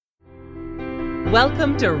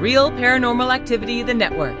Welcome to Real Paranormal Activity, the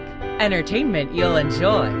network. Entertainment you'll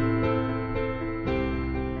enjoy.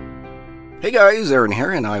 Hey guys, Aaron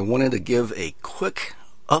here, and I wanted to give a quick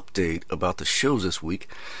update about the shows this week.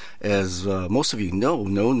 As most of you know,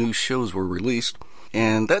 no new shows were released.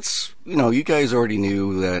 And that's, you guys already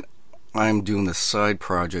knew that I'm doing this side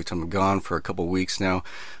project. I'm gone for a couple weeks now.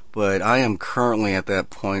 But I am currently at that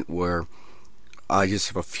point where I just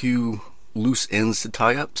have a few loose ends to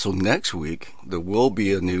tie up. So next week, there will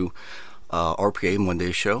be a new RPA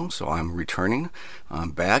Monday show. So I'm returning.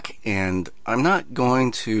 I'm back. And I'm not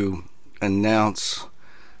going to announce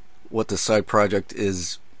what the side project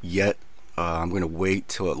is yet. I'm going to wait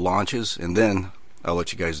till it launches, and then I'll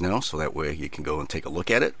let you guys know, so that way you can go and take a look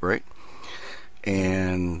at it, right?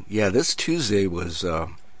 And yeah, this Tuesday was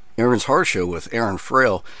Aaron's Horror Show with Aaron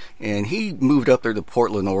Frail, and he moved up there to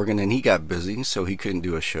Portland, Oregon, and he got busy, so he couldn't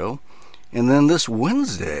do a show. And then this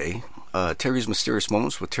Wednesday, Terry's Mysterious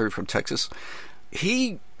Moments with Terry from Texas,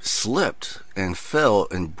 he slipped and fell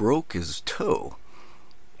and broke his toe.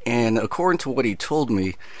 And according to what he told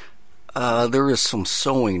me, there is some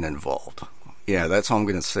sewing involved. Yeah, that's all I'm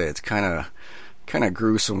going to say. It's kind of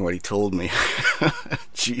gruesome what he told me.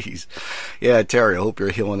 Jeez. Yeah, Terry, I hope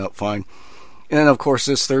you're healing up fine. And then, of course,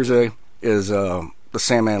 this Thursday is the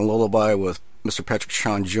Sandman Lullaby with Mr. Patrick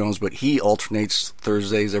Sean Jones, but he alternates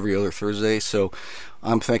Thursdays every other Thursday, so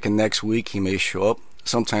I'm thinking next week he may show up.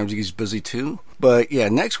 Sometimes he's busy too. But yeah,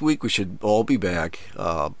 next week we should all be back.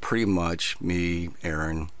 Pretty much me,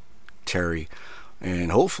 Aaron, Terry,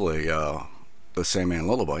 and hopefully the Sandman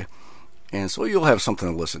Lullaby. And so you'll have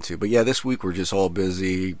something to listen to. But yeah, this week we're just all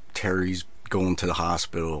busy. Terry's going to the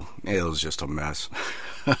hospital. It was just a mess.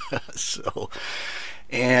 So,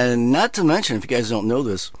 and not to mention, if you guys don't know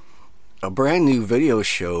this, a brand new video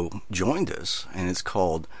show joined us, and it's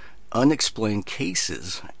called Unexplained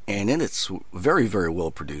Cases, and it's very, very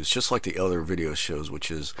well produced, just like the other video shows,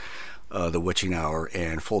 which is The Witching Hour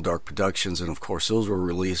and Full Dark Productions. And of course, those were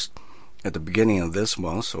released at the beginning of this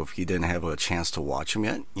month, so if you didn't have a chance to watch them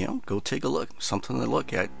yet, go take a look. Something to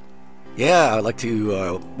look at. Yeah, I'd like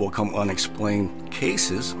to welcome Unexplained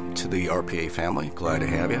Cases to the RPA family. Glad to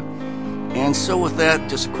have you. And so with that,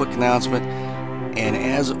 just a quick announcement. And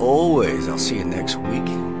as always, I'll see you next week.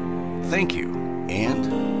 Thank you, and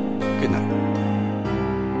good night.